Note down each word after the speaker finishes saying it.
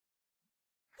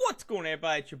What's going on,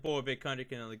 everybody? It's your boy Big Country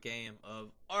in the game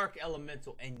of Arc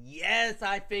Elemental, and yes,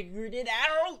 I figured it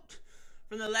out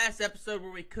from the last episode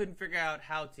where we couldn't figure out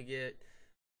how to get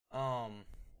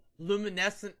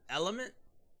luminescent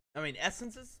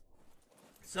essences.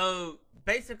 So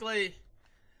basically,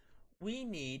 we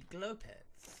need glow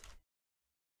pets,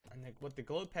 and what the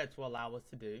glow pets will allow us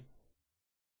to do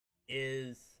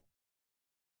is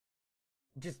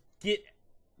just get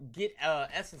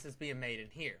essences being made in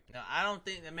here. Now, I don't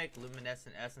think they make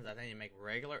luminescent essence. I think they make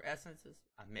regular essences.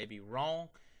 I may be wrong,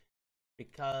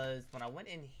 because when I went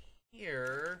in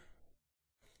here,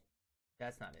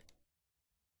 that's not it.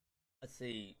 Let's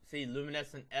see. See,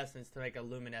 luminescent essence to make a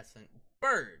luminescent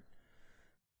bird.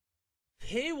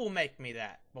 He will make me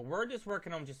that, but we're just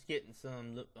working on just getting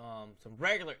some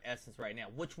regular essence right now,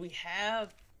 which we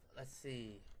have. Let's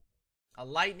see, a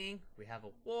lightning. We have a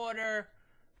water.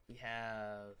 We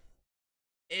have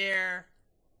air,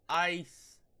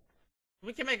 ice.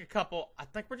 We can make a couple. I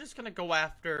think we're just going to go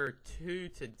after 2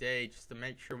 today just to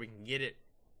make sure we can get it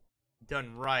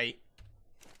done right.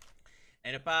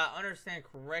 And if I understand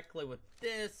correctly with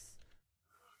this,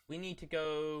 we need to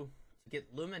go to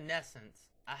get luminescence.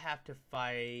 I have to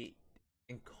fight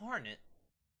incarnate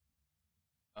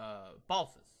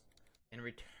bosses. In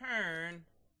return,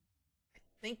 I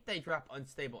think they drop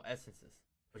unstable essences,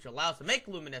 which allows us to make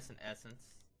luminescent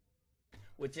essence,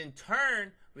 which in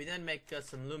turn, we then make us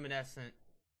some luminescent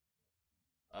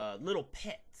little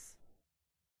pets.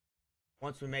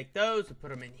 Once we make those, we put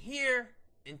them in here,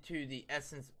 into the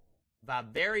essence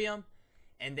vibarium,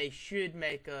 and they should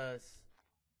make us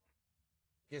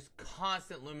just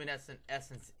constant luminescent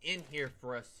essence in here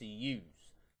for us to use.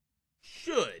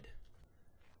 Should.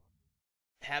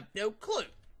 Have no clue.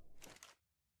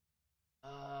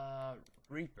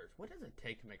 Reapers. What does it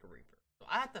take to make a Reaper? So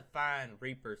I have to find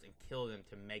Reapers and kill them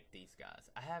to make these guys.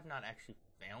 I have not actually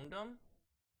found them.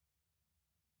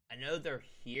 I know they're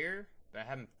here, but I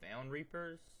haven't found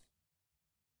Reapers.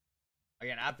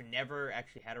 Again, I've never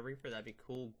actually had a Reaper. That'd be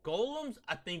cool. Golems,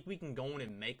 I think we can go in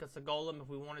and make us a golem if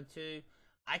we wanted to.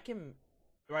 I can,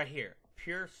 right here,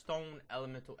 pure stone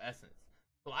elemental essence.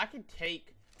 So I can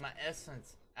take my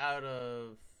essence out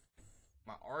of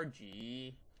my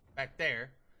RG back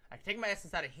there. I can take my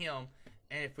essence out of him,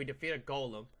 and if we defeat a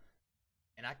golem,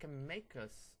 and I can make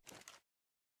us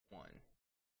one.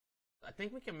 I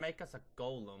think we can make us a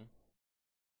golem.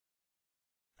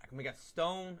 I can make a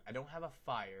stone. I don't have a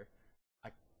fire.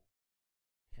 I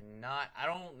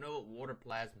don't know what water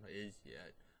plasma is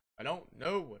yet. I don't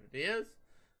know what it is.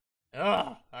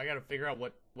 Ugh, I gotta figure out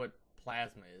what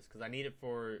plasma is, because I need it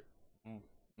for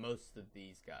most of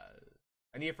these guys.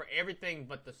 I need it for everything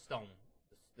but the stone.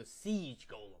 The siege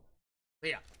golem. So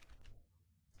yeah.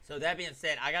 So that being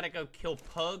said, I gotta go kill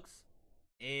pugs,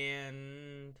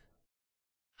 and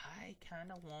I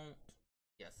kind of want,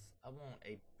 yes, I want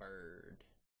a bird.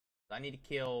 So I need to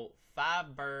kill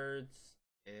 5 birds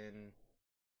and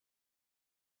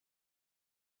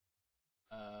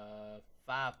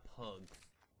 5 pugs.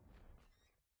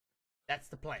 That's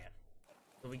the plan.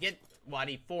 So we get, well, I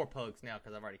need 4 pugs now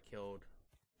because I've already killed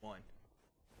 1.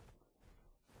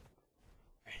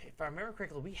 If I remember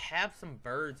correctly, we have some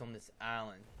birds on this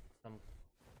island.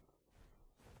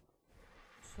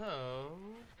 So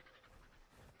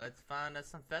let's find us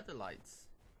some feather lights.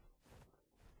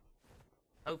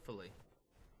 Hopefully.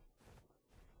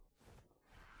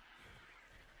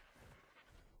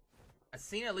 I've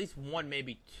seen at least 1,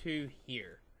 maybe 2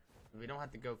 here. We don't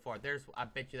have to go far. There's, I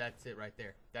bet you that's it right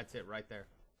there. That's it right there.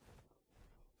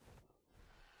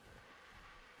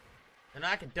 And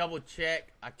I can double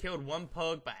check. I killed 1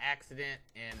 pug by accident,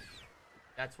 and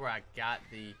that's where I got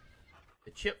the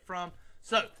chip from.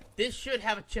 So this should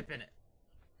have a chip in it.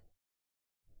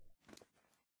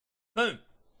 Boom.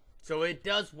 So it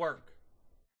does work.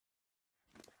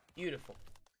 Beautiful.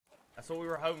 That's what we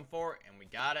were hoping for, and we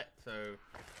got it. So,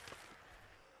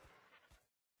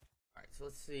 alright, so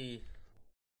let's see.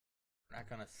 We're not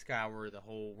gonna scour the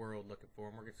whole world looking for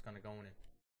them. We're just gonna go in and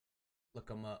look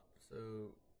them up.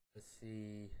 So let's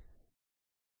see.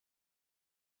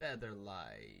 Feather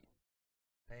light.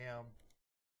 Bam.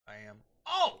 Bam.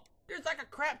 Oh! There's like a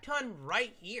crap ton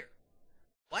right here.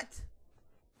 What?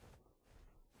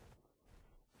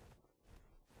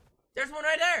 There's one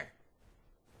right there.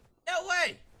 No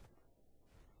way.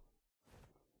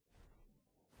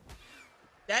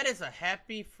 That is a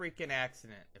happy freaking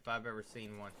accident if I've ever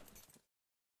seen one.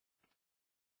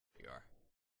 There you are.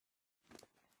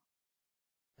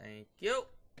 Thank you.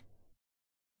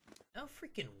 No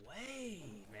freaking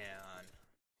way, man.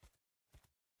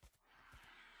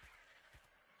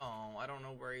 Oh, I don't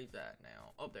know where he's at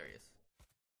now. Oh, there he is.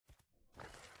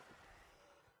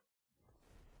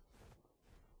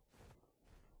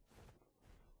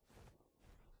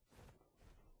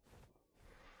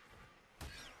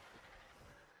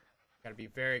 Gotta be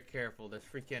very careful. There's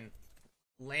freaking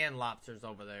land lobsters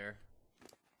over there.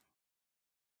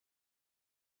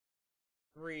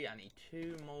 3. I need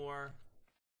 2 more.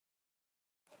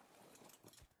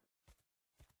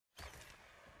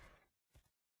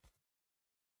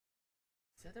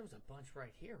 Said there was a bunch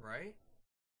right here, right?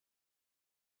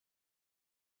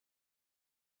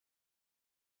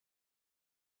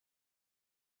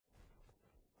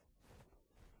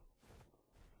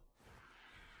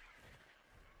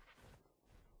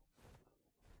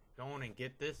 Go on and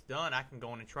get this done. I can go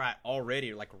on and try it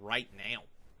already, like right now.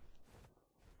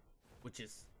 Which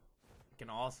is freaking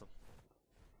awesome.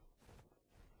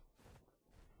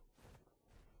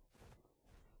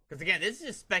 Because again, this is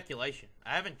just speculation.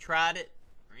 I haven't tried it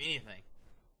or anything.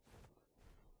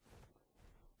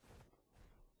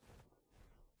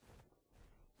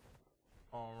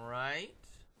 Alright.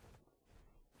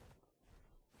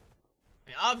 I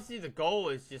mean, obviously the goal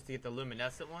is just to get the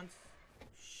luminescent ones.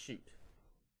 Shoot.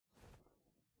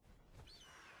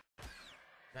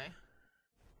 Okay.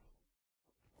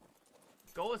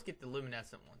 Goal is get the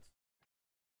luminescent ones.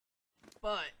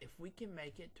 But if we can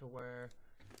make it to where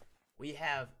we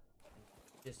have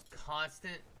just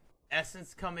constant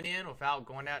essence coming in without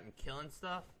going out and killing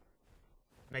stuff,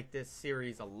 make this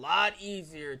series a lot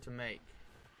easier to make.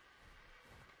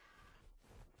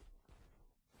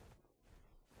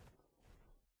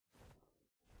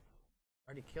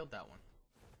 Already killed that one.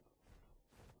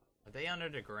 Are they under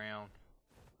the ground?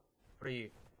 What are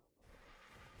you?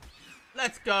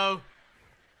 Let's go!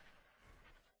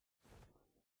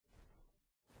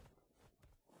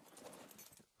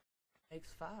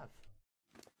 Makes 5.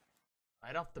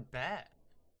 Right off the bat.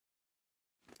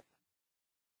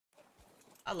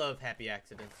 I love happy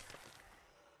accidents.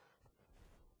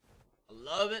 I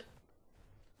love it.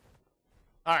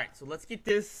 Alright, so let's get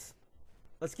this.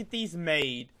 Let's get these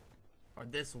made. Or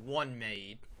this one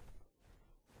made.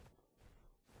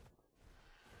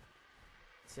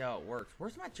 See how it works.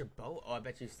 Where's my jabot? Oh, I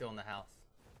bet she's still in the house.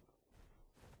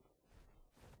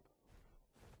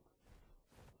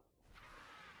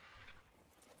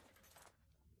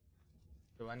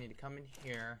 So I need to come in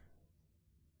here.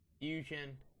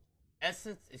 Fusion.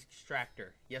 Essence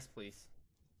extractor. Yes, please.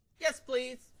 Yes,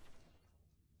 please.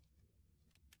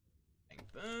 Bang,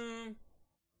 boom.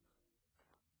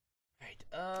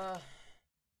 Alright,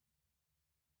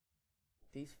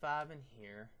 these 5 in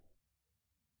here.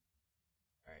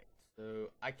 Alright,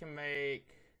 so I can make...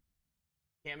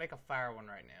 Can't make a fire one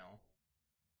right now.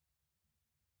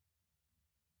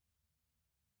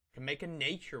 Can make a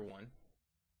nature one.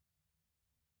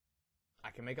 I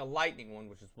can make a lightning one,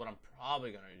 which is what I'm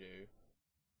probably gonna do.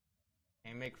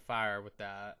 Can't make fire with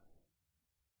that.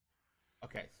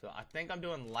 Okay, so I think I'm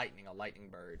doing lightning, a lightning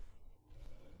bird.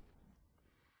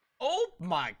 Oh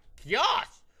my gosh!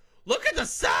 Look at the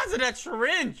size of that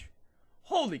syringe!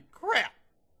 Holy crap!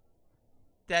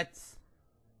 It's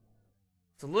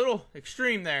a little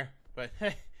extreme there, but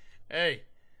hey.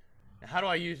 Now how do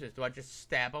I use this? Do I just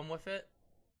stab him with it?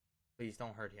 Please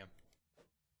don't hurt him.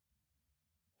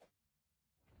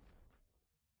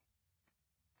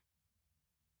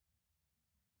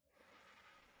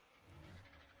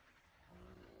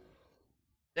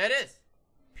 That is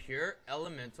pure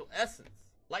elemental essence,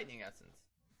 lightning essence.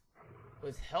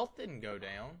 His health didn't go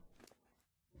down.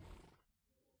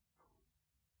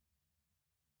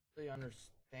 Really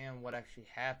understand what actually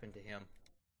happened to him.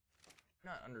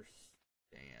 Not understand.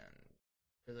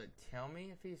 Does it tell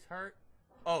me if he's hurt?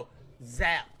 Oh,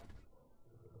 zap.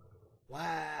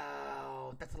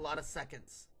 Wow, that's a lot of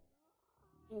seconds.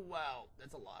 Wow,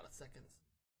 that's a lot of seconds.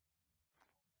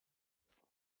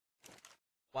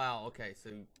 Wow, okay, so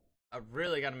I've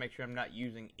really got to make sure I'm not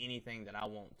using anything that I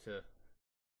want to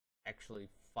actually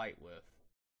fight with.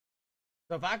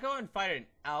 So if I go and fight an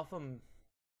alpha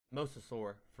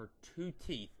mosasaur for 2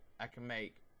 teeth, I can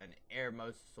make an air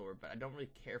mosasaur, but I don't really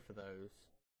care for those.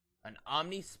 An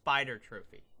omni spider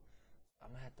trophy. I'm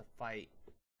gonna have to fight.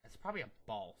 That's probably a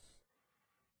boss.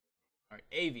 Alright,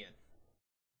 avian.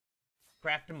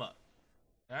 Craft him up.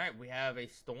 Alright, we have a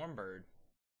storm bird.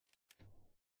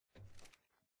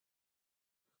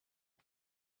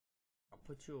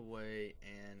 Put you away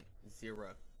and 0.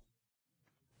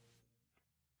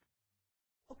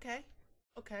 Okay.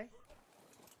 Okay.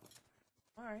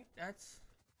 Alright, that's...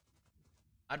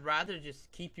 I'd rather just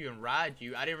keep you and ride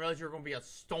you. I didn't realize you were going to be a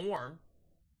storm.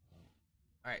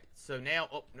 Alright, so now...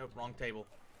 Oh, nope, wrong table.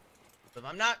 So if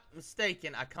I'm not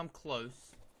mistaken, I come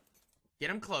close. Get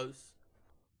him close.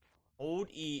 Hold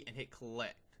E and hit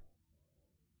collect.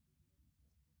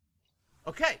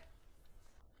 Okay.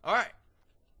 Alright.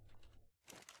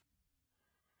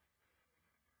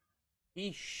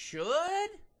 He should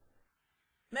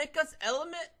make us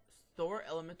store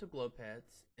elemental glow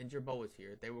pads and Jerboas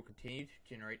here. They will continue to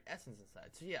generate essence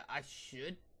inside. So yeah, I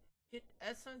should get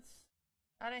essence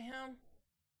out of him.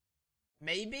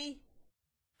 Maybe?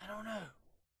 I don't know.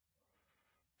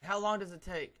 How long does it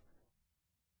take?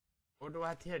 Or do I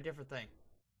have to hit a different thing?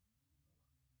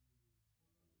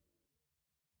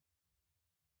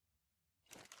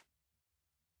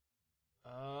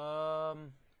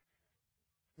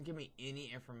 Give me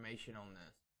any information on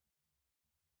this.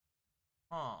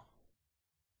 Huh.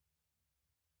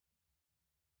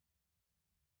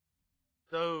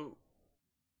 So,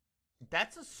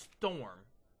 that's a storm.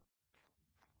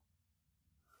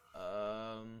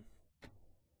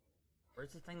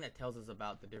 Where's the thing that tells us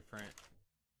about the different...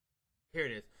 Here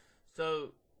it is.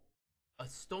 So, a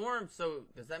storm, so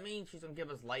does that mean she's gonna give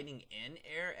us lightning and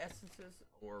air essences?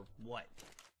 Or what?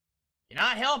 You're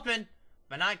not helping,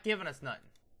 but not giving us nothing.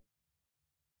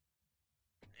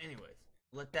 Anyways,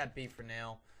 let that be for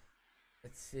now.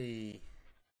 Let's see.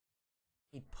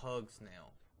 He pugs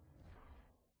now.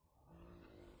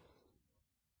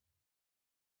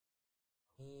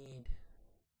 Need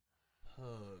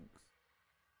pugs.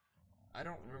 I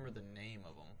don't remember the name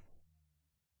of them.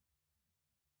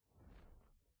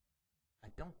 I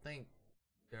don't think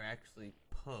they're actually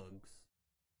pugs.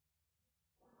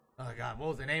 Oh god, what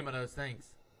was the name of those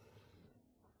things?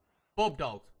 Bulb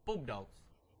dogs. Bulb dogs.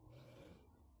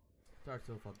 Starts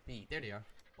with a B. There they are.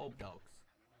 Bulb dogs.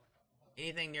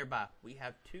 Anything nearby? We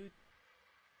have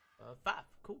 5.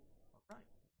 Cool. Alright.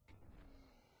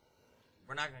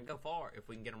 We're not gonna go far if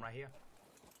we can get them right here.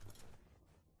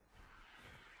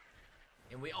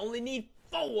 And we only need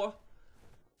 4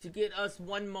 to get us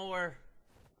one more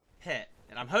pet.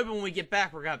 And I'm hoping when we get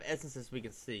back we're gonna have essences we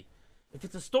can see. If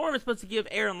it's a storm, it's supposed to give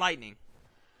air and lightning.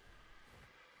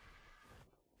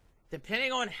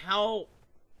 Depending on how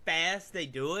fast they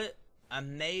do it, I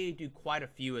may do quite a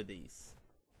few of these.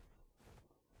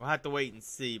 We'll have to wait and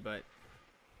see, but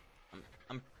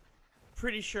I'm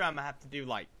pretty sure I'm gonna have to do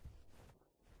like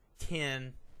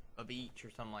 10 of each or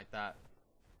something like that.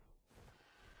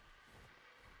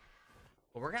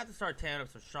 But we're gonna have to start tearing up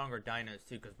some stronger dinos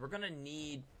too, because we're gonna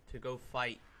need to go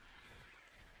fight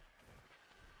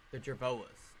the Jerboas.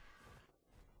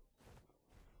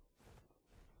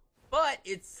 But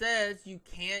it says you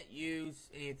can't use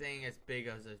anything as big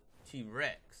as a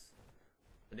T-Rex.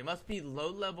 But they must be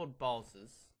low-leveled bosses.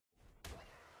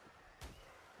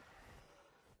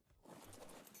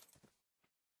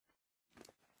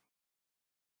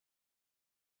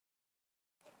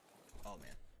 Oh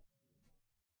man.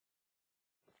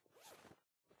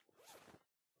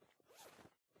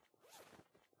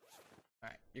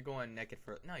 Alright, you're going naked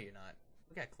for... No, you're not.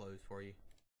 We got clothes for you.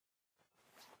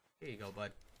 Here you go,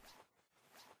 bud.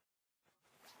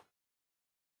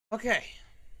 Okay.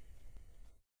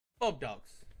 Bulb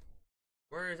dogs.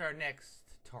 Where is our next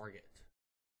target?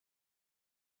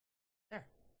 There.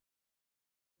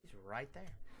 He's right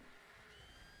there.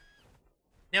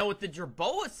 Now with the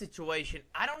Jerboa situation,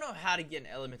 I don't know how to get an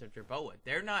element of Jerboa.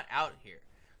 They're not out here.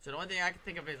 So the only thing I can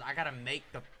think of is I gotta make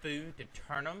the food to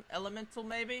turn them elemental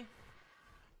maybe.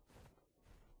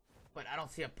 But I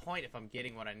don't see a point if I'm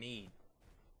getting what I need.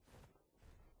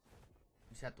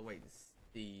 Just have to wait and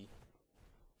see.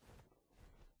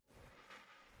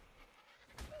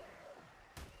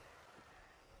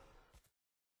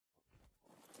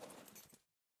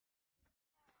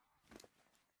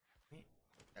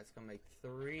 That's gonna make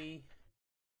 3.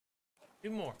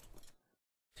 2 more.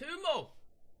 2 more.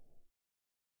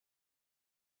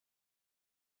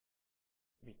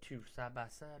 Be 2 side by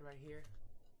side right here.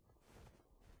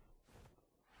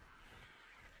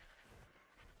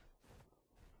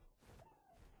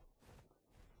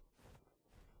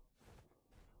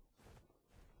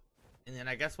 And then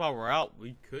I guess while we're out,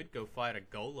 we could go fight a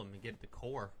golem and get the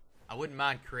core. I wouldn't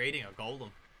mind creating a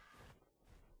golem.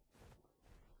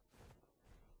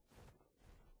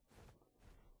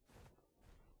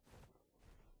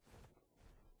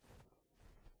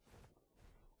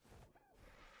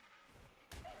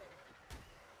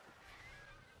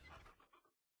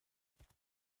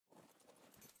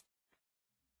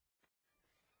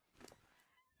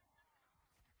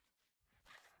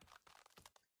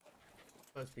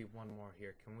 Supposed to be one more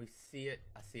here. Can we see it?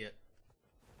 I see it.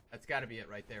 That's got to be it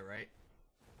right there, right?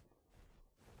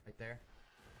 Right there.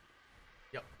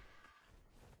 Yep.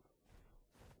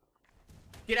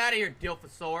 Get out of here,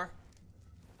 Dilphosaur.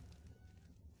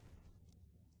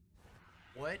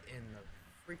 What in the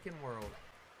freaking world?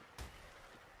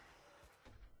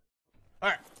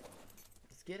 Alright.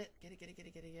 Let's get it. Get it.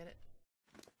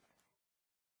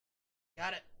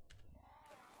 Got it.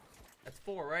 That's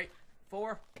 4, right?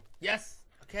 4? Yes!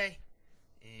 Okay.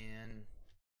 And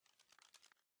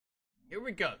here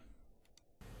we go.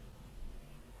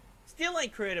 Still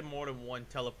ain't created more than one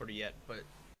teleporter yet, but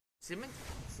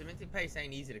cementing paste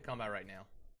ain't easy to come by right now.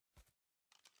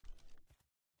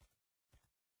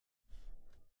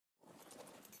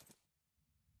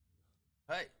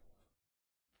 Hey.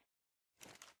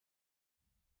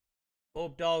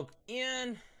 Bulb dog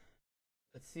in.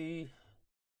 Let's see.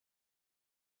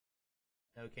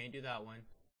 No, can't do that one.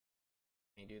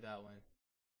 Can't do that one.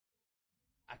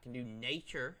 I can do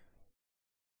nature.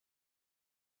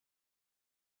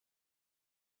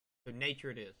 So nature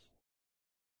it is.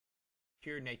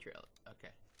 Pure nature.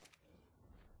 Okay.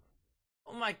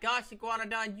 Oh my gosh,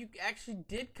 Iguanodon, you actually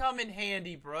did come in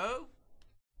handy, bro.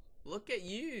 Look at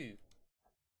you.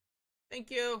 Thank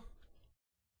you.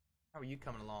 How are you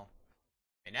coming along?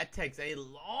 And that takes a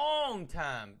long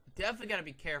time. Definitely got to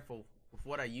be careful with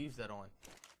what I use that on.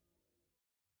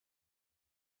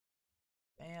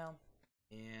 Bam.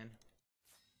 And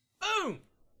boom.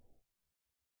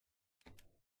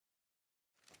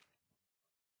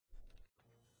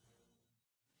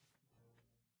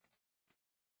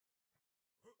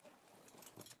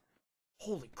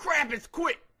 Holy crap, it's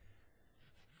quick.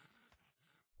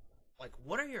 Like,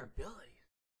 what are your abilities?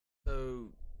 So,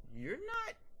 you're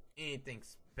not anything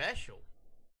special.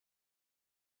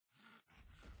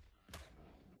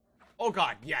 Oh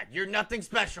god, yeah, you're nothing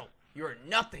special. You're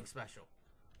nothing special.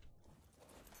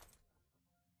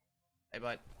 Hey,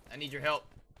 bud, I need your help.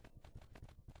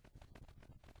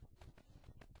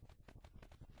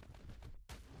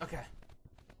 Okay.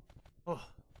 Oh.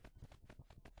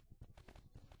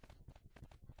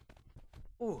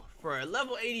 Ooh, for a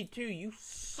level 82, you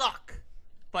suck.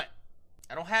 But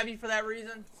I don't have you for that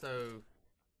reason, so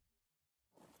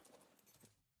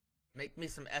make me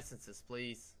some essences,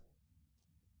 please.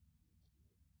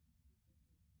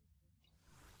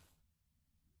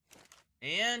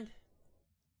 And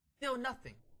still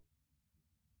nothing.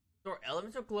 Store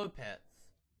elements or glow pets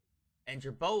and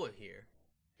your boa here.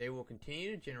 They will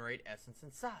continue to generate essence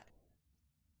inside.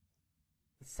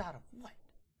 Inside of what?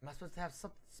 Am I supposed to have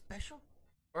something special?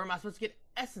 Or am I supposed to get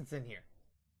essence in here?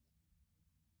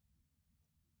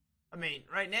 I mean,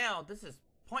 right now, this is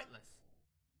pointless.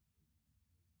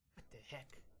 What the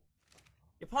heck?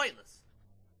 You're pointless.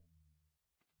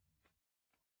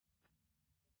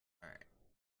 Alright.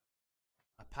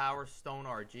 A power stone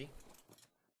RG.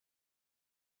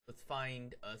 Let's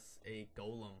find us a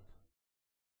golem.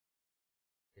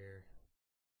 Here.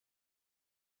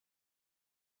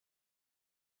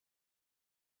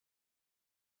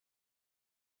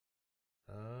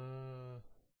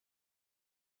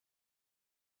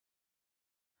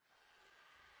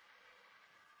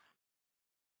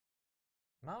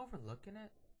 Am I overlooking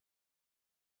it?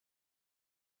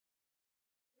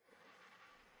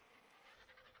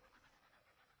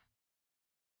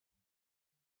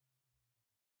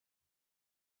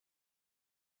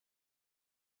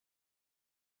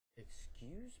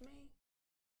 Excuse me?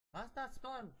 Am I not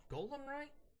spelling golem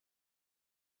right?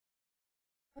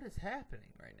 What is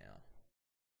happening right now?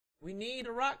 We need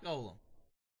a rock golem.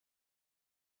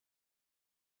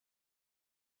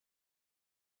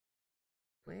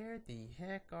 Where the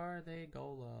heck are they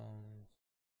golems?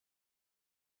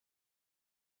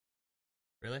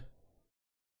 Really?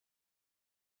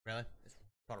 Really? It's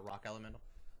called a rock elemental?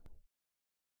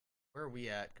 Where are we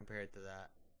at compared to that?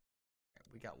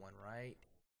 We got one right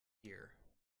here.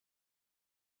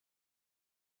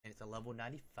 And it's a level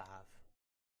 95.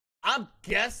 I'm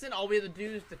guessing all we have to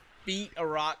do is defeat a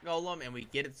rock golem and we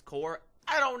get its core.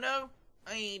 I don't know.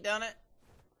 I ain't done it.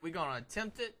 We're gonna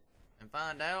attempt it and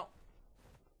find out.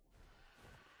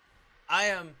 I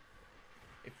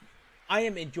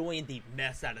am enjoying the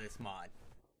mess out of this mod.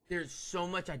 There's so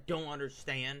much I don't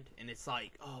understand, and it's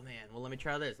like, oh man, well let me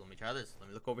try this, let me try this, let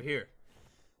me look over here.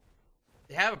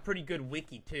 They have a pretty good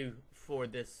wiki too for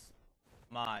this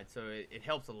mod, so it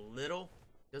helps a little.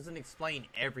 Doesn't explain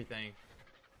everything.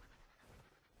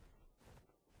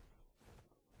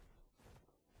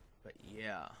 But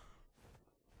yeah.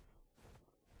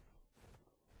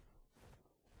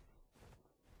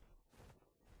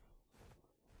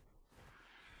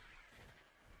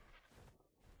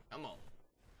 Come on.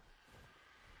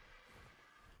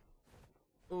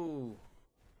 Ooh.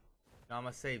 No, I'm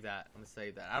gonna save that. I'm gonna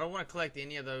save that. I don't want to collect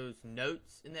any of those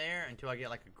notes in there until I get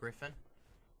like a griffin.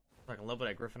 So I can level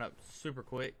that griffin up super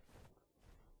quick.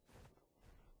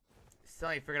 Still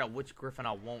ain't figured out which griffin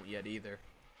I want yet either.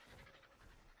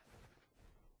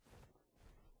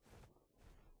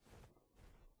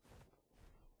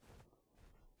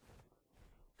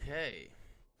 Okay.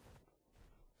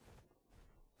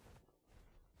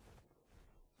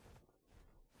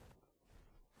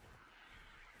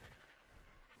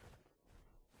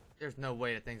 There's no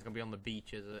way that thing's gonna be on the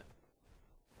beach, is it?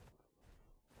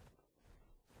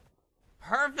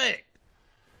 Perfect!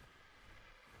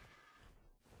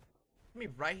 Me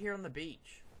right here on the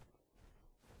beach.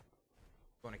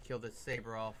 Gonna kill this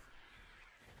saber off.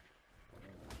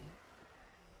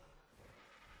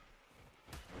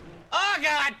 Oh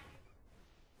god!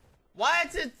 Why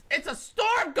it's a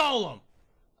storm golem!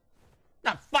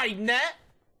 Not fighting that!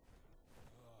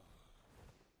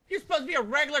 You're supposed to be a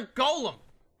regular golem!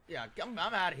 Yeah, I'm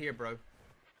out of here, bro.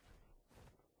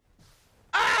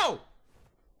 Ow!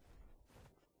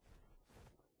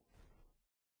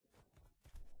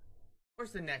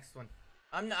 Where's the next one?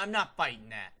 I'm not fighting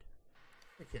that.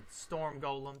 Freaking storm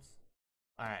golems.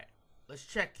 Alright, let's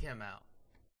check him out.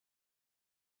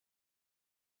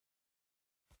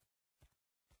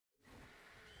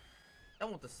 That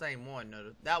one's the same one,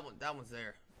 no, that one's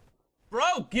there.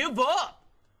 Bro, give up!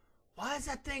 Why is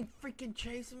that thing freaking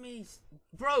chasing me?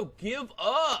 Bro, give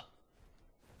up!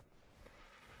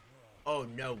 Oh,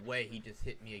 no way, he just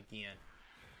hit me again.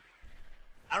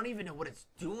 I don't even know what it's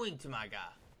doing to my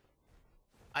guy.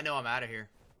 I know I'm out of here.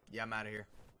 Yeah, I'm out of here.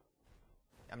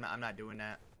 I'm not doing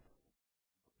that.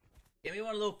 Give me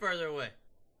one a little further away.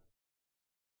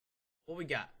 What we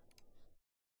got?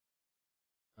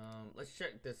 Let's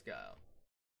check this guy out.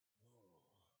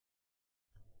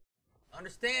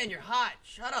 Understand, you're hot.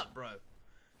 Shut up, bro.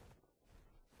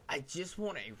 I just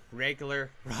want a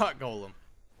regular rock golem.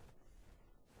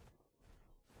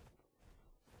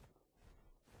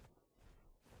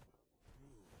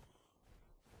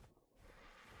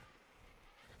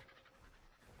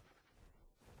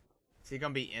 Is he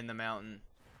gonna be in the mountain?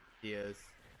 He is.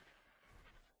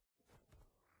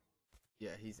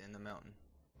 Yeah, he's in the mountain.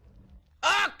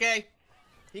 Okay!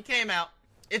 He came out.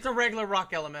 It's a regular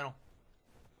rock elemental.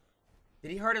 Did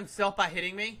he hurt himself by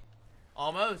hitting me?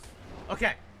 Almost.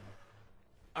 Okay.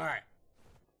 Alright.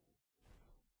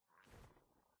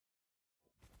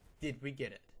 Did we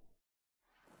get it?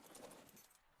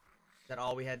 Is that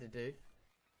all we had to do?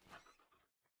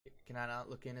 Can I not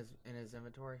look in his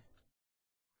inventory?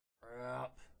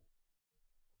 Crap.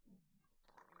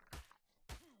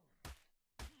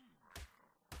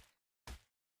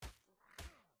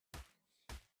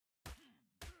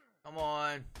 Come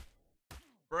on.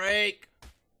 Break.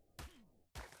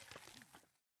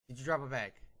 Did you drop a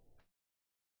bag?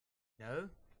 No?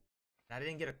 I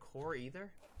didn't get a core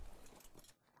either?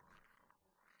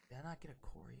 Did I not get a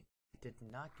core? I did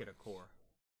not get a core.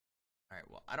 Alright,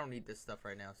 well, I don't need this stuff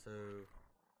right now, so...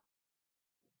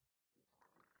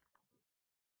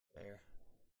 There.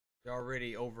 You're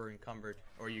already over encumbered.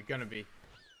 Or you're gonna be.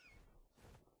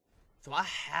 So I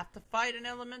have to fight an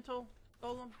elemental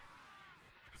golem?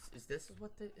 Is this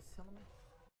what it's telling me?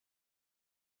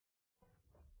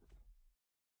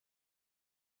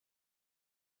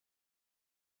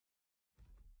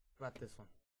 What about this one?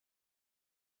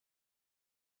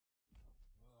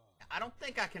 I don't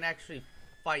think I can actually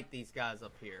fight these guys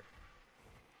up here.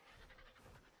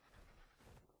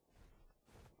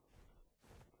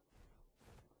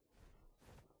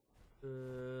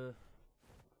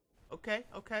 Okay,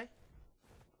 okay.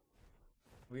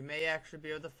 We may actually be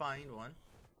able to find one.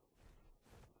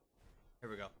 Here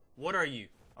we go. What are you?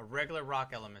 A regular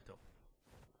rock elemental.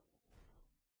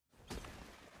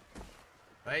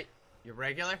 Right? You're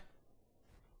regular?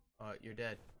 Oh, you're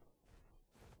dead.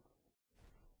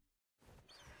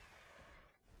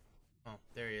 Oh,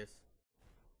 there he is.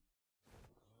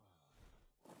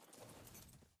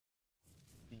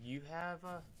 Do you have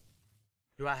a...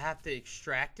 Do I have to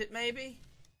extract it, maybe?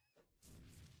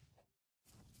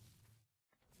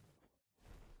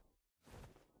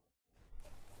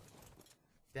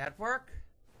 That work?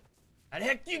 How the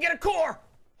heck do you get a core?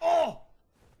 Oh!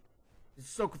 This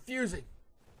is so confusing.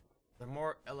 Are there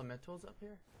more elementals up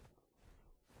here?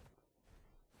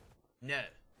 No.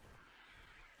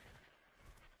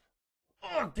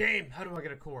 Oh, game! How do I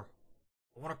get a core?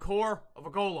 I want a core of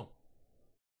a golem.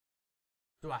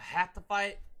 Do I have to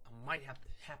fight? I might have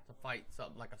to fight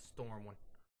something like a storm one.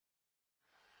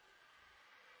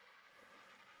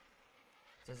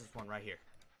 This is one right here.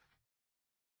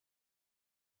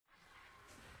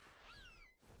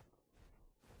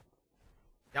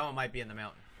 That one might be in the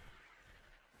mountain.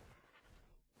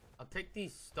 I'll take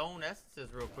these stone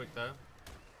essences real quick though.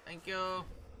 Thank you.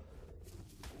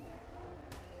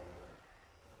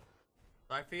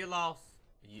 Sorry for your loss.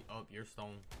 Oh, you're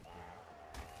stone.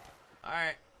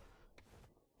 Alright.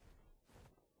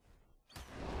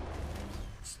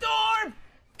 Storm!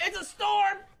 It's a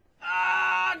storm!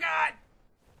 Oh, God!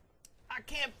 I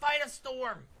can't fight a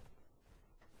storm.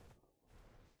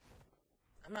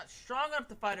 I'm not strong enough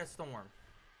to fight a storm.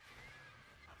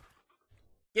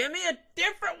 Give me a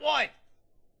different one.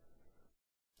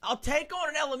 I'll take on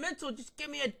an elemental. Just give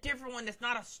me a different one that's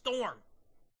not a storm.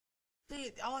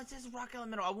 See, oh, it's just rock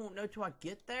elemental. I won't know till I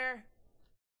get there.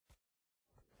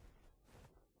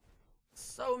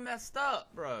 So messed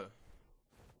up, bro.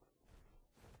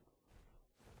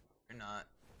 You're not.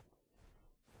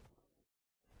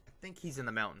 I think he's in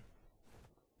the mountain.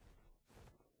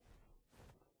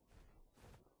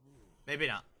 Maybe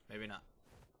not. Maybe not.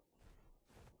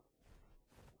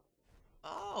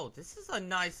 Oh, this is a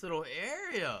nice little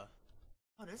area.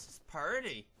 Oh, this is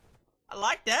pretty. I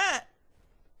like that.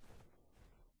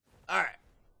 Alright.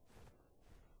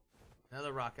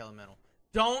 Another rock elemental.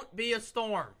 Don't be a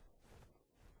storm.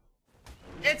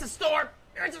 It's a storm.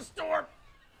 It's a storm.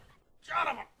 Son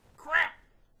of a crap.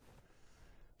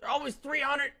 They're always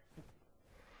 300.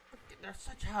 They're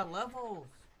such high levels.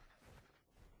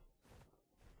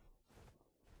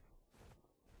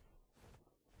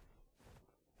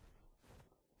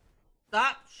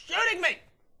 Stop shooting me!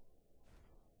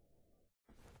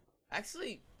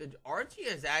 Actually, the RG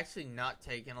is actually not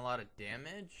taking a lot of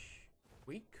damage.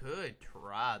 We could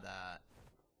try that.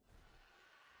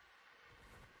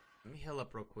 Let me heal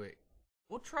up real quick.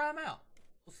 We'll try him out.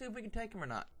 We'll see if we can take him or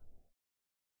not.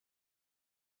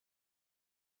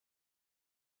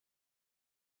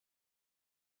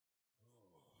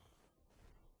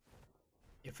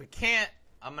 If we can't,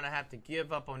 I'm gonna have to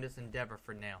give up on this endeavor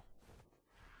for now.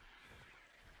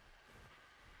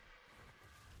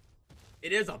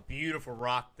 It is a beautiful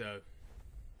rock, though.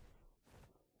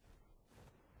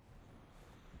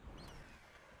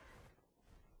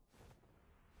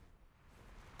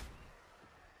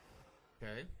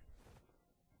 Okay.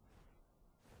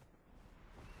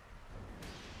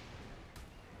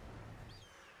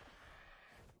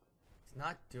 It's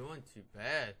not doing too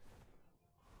bad.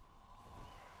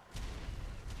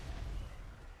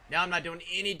 Now I'm not doing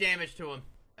any damage to him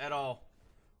at all.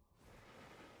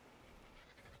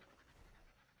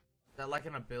 Is that like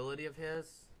an ability of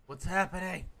his? What's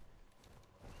happening?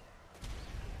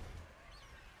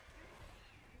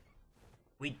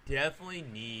 We definitely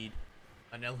need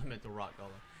an elemental rock golem.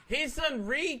 He's done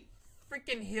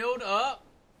freaking healed up.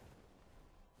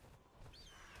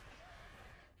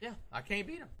 Yeah, I can't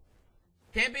beat him.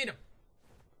 Can't beat him.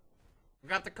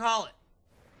 Forgot to call it.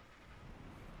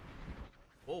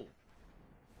 Whoa.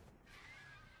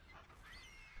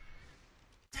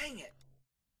 Dang it.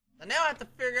 And now I have to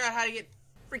figure out how to get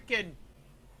freaking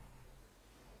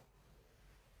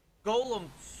golem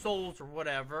souls or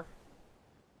whatever.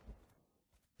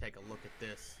 Take a look at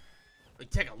this.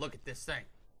 Take a look at this thing.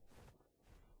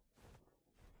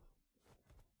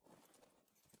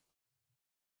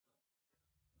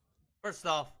 First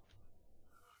off.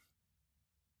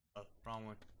 Oh, wrong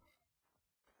one.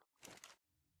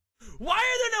 Why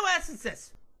are there no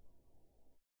essences?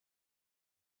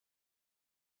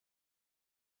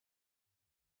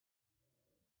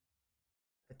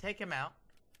 Take him out.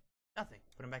 Nothing.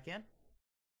 Put him back in.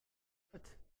 What?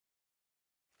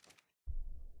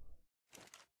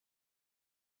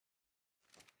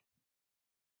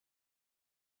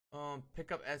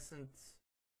 Pick up essence.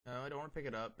 No, I don't want to pick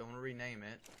it up. Don't want to rename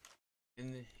it.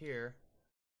 In here,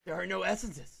 there are no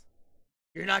essences.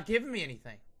 You're not giving me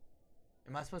anything.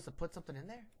 Am I supposed to put something in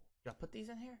there? Should I put these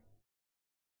in here?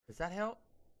 Does that help?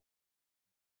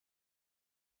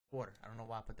 Water. I don't know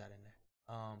why I put that in there.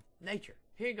 Nature.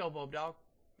 Here you go, Bob Dog.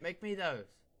 Make me those.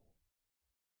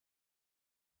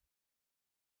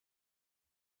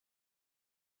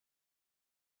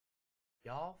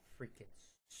 Y'all freaking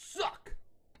suck.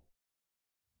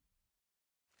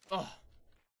 Ugh.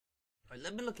 Alright,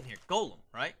 let me look in here. Golem,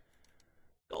 right?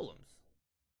 Golems.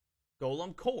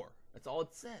 Golem core. That's all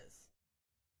it says.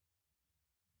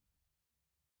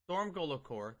 Storm Golem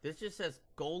core. This just says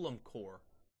Golem core.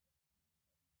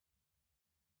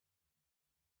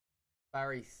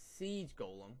 Fiery Siege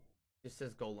Golem. Just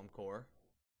says Golem core.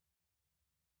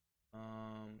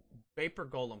 Vapor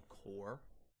Golem core.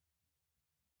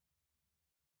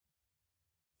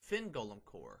 Fin Golem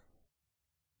core.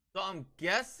 So I'm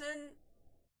guessing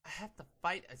I have to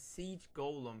fight a Siege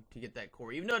Golem to get that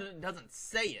core. Even though it doesn't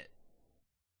say it.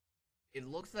 It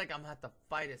looks like I'm gonna have to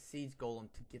fight a Siege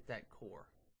Golem to get that core.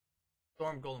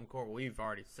 Storm Golem core, we've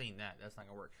already seen that. That's not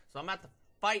gonna work. So I'm gonna have to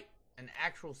fight an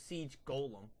actual Siege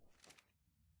Golem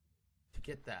to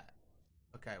get that.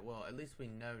 Okay, well, at least we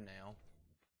know now.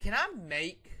 Can I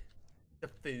make the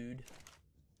food?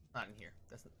 Not in here.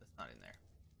 That's not in there.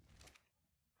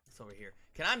 It's over here.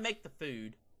 Can I make the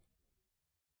food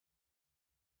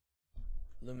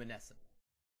luminescent?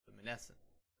 Luminescent.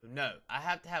 No, I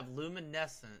have to have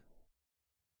luminescent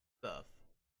stuff.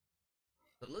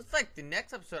 It looks like the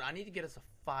next episode, I need to get us a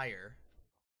fire.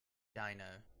 Dino.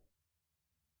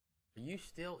 Are you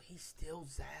still? He's still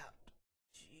zapped.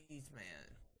 Jeez,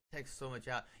 man. Takes so much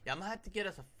out. Yeah, I'm gonna have to get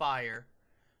us a fire.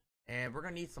 And we're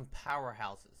gonna need some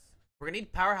powerhouses. We're gonna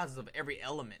need powerhouses of every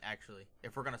element, actually,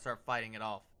 if we're gonna start fighting it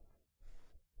off.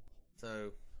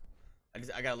 So,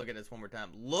 I gotta look at this one more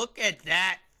time. Look at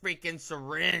that freaking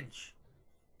syringe.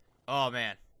 Oh,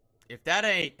 man. If that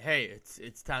ain't, hey,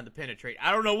 it's time to penetrate.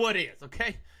 I don't know what is,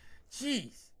 okay?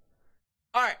 Jeez.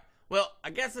 Alright, well, I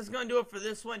guess that's gonna do it for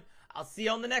this one. I'll see you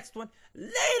on the next one.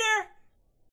 Later!